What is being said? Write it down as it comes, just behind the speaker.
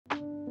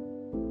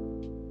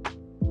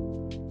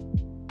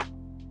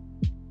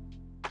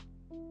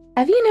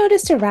Have you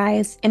noticed a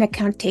rise in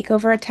account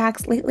takeover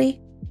attacks lately?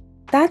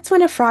 That's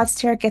when a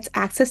fraudster gets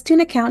access to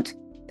an account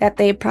that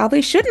they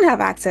probably shouldn't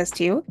have access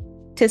to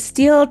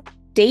steal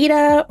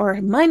data or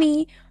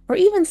money, or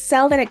even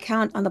sell that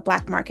account on the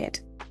black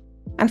market.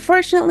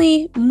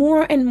 Unfortunately,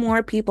 more and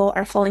more people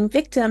are falling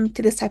victim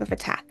to this type of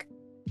attack.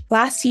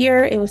 Last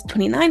year, it was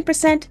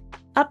 29%,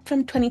 up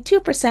from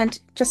 22%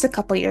 just a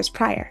couple years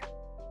prior.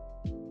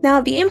 Now,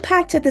 the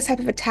impact of this type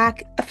of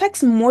attack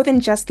affects more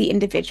than just the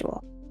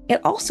individual. It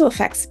also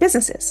affects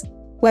businesses,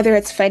 whether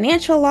it's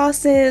financial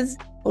losses,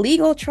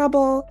 legal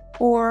trouble,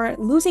 or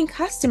losing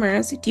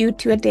customers due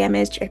to a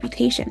damaged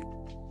reputation.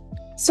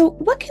 So,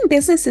 what can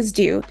businesses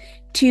do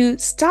to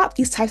stop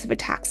these types of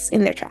attacks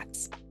in their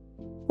tracks?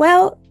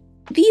 Well,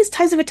 these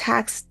types of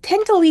attacks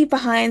tend to leave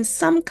behind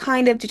some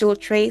kind of digital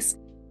trace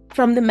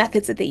from the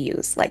methods that they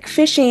use, like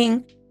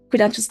phishing,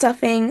 credential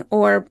stuffing,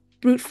 or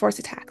brute force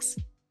attacks.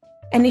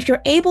 And if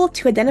you're able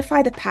to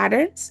identify the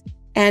patterns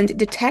and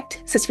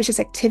detect suspicious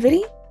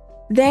activity,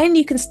 then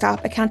you can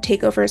stop account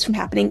takeovers from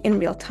happening in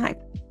real time.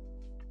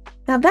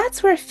 Now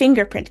that's where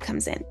Fingerprint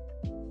comes in.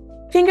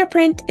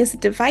 Fingerprint is a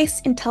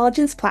device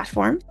intelligence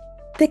platform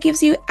that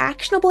gives you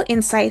actionable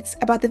insights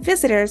about the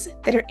visitors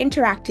that are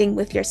interacting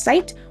with your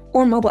site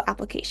or mobile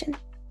application.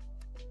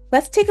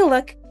 Let's take a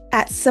look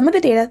at some of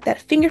the data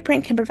that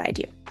Fingerprint can provide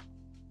you.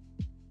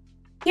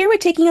 Here we're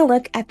taking a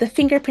look at the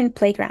Fingerprint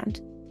Playground.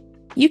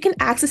 You can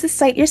access the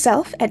site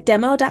yourself at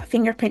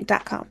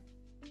demo.fingerprint.com.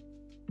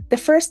 The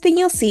first thing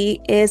you'll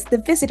see is the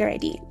visitor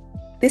ID.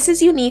 This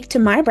is unique to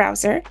my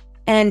browser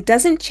and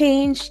doesn't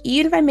change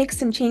even if I make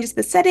some changes to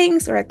the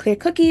settings, or I clear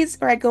cookies,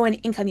 or I go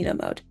in incognito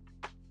mode.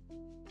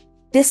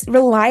 This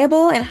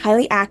reliable and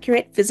highly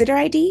accurate visitor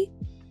ID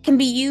can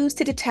be used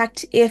to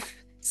detect if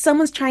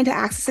someone's trying to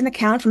access an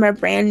account from a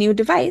brand new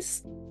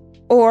device,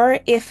 or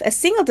if a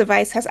single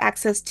device has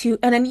access to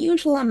an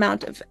unusual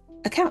amount of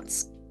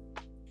accounts.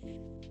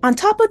 On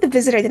top of the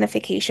visitor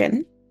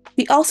identification,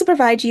 we also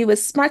provide you with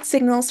smart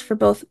signals for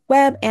both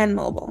web and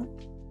mobile.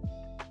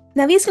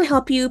 Now, these can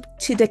help you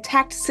to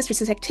detect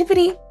suspicious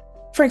activity.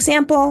 For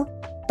example,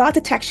 bot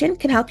detection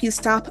can help you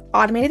stop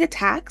automated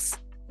attacks,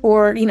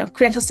 or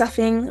credential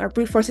stuffing or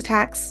brute force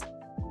attacks.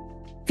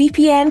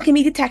 VPN can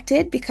be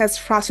detected because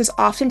fraudsters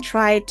often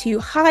try to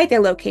hide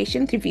their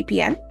location through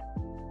VPN.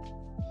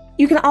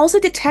 You can also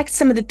detect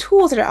some of the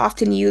tools that are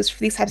often used for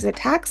these types of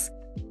attacks,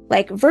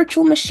 like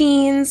virtual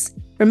machines,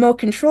 remote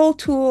control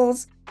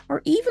tools,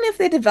 or even if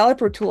the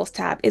developer tools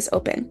tab is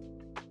open.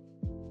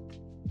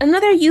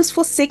 Another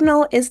useful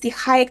signal is the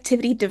high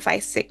activity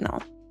device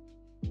signal.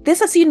 This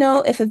lets you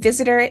know if a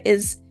visitor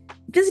is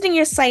visiting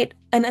your site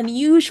an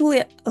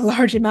unusually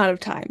large amount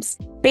of times,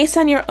 based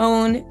on your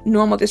own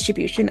normal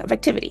distribution of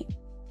activity.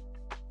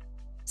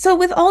 So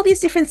with all these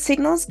different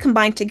signals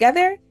combined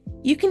together,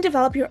 you can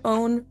develop your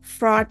own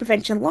fraud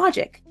prevention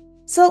logic.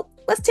 So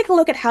let's take a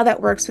look at how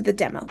that works with the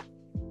demo.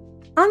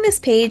 On this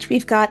page,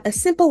 we've got a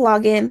simple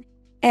login,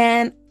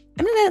 and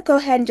I'm going to go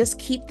ahead and just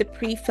keep the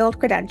pre-filled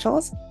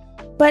credentials,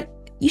 but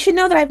you should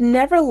know that I've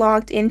never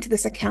logged into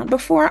this account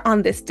before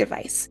on this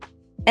device.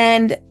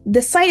 And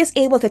the site is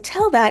able to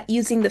tell that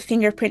using the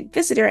Fingerprint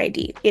visitor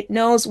ID. It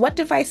knows what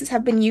devices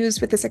have been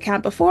used with this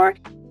account before,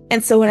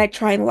 and so when I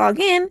try and log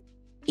in,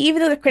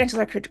 even though the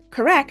credentials are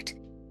correct,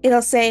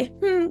 it'll say,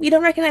 we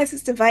don't recognize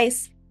this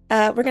device.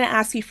 We're going to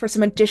ask you for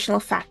some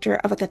additional factor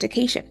of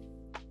authentication.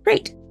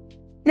 Great.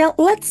 Now,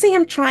 let's say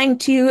I'm trying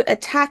to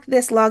attack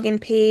this login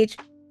page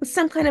with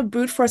some kind of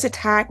brute force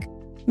attack.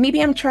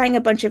 Maybe I'm trying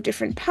a bunch of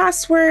different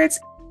passwords.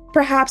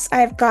 Perhaps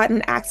I've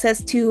gotten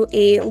access to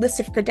a list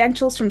of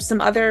credentials from some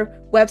other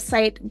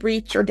website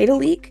breach or data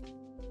leak.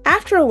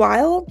 After a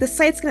while, the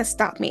site's going to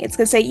stop me. It's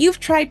going to say, you've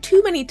tried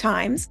too many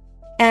times,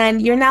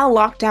 and you're now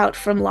locked out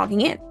from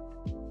logging in.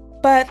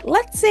 But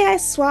let's say I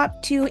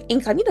swap to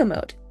incognito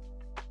mode.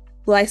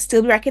 Will I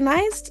still be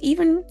recognized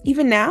even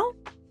now?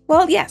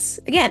 Well, yes.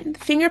 Again,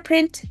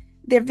 Fingerprint,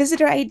 their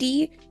visitor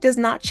ID does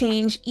not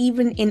change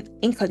even in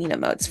incognito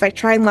mode. So if I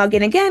try and log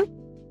in again,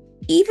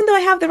 even though I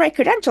have the right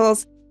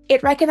credentials,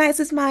 it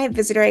recognizes my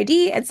visitor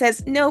ID and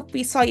says, nope,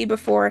 we saw you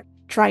before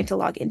trying to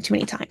log in too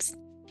many times.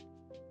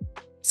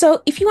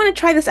 So if you want to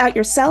try this out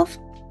yourself,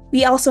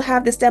 we also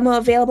have this demo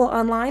available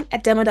online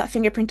at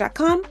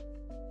demo.fingerprint.com.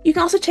 You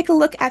can also take a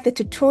look at the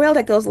tutorial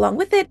that goes along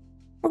with it,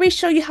 where we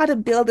show you how to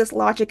build this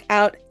logic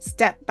out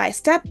step by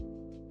step,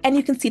 and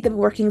you can see the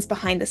workings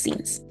behind the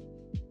scenes.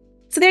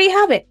 So there you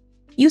have it.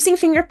 Using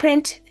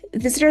Fingerprint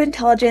visitor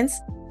intelligence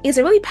is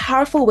a really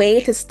powerful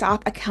way to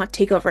stop account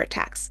takeover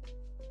attacks.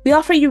 We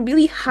offer you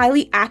really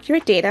highly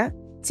accurate data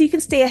so you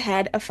can stay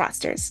ahead of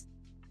fraudsters.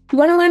 You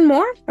want to learn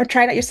more or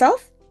try it out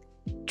yourself?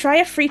 Try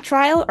a free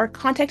trial or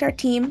contact our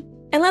team,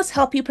 and let's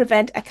help you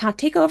prevent account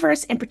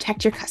takeovers and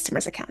protect your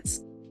customers'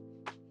 accounts.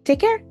 Take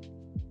care.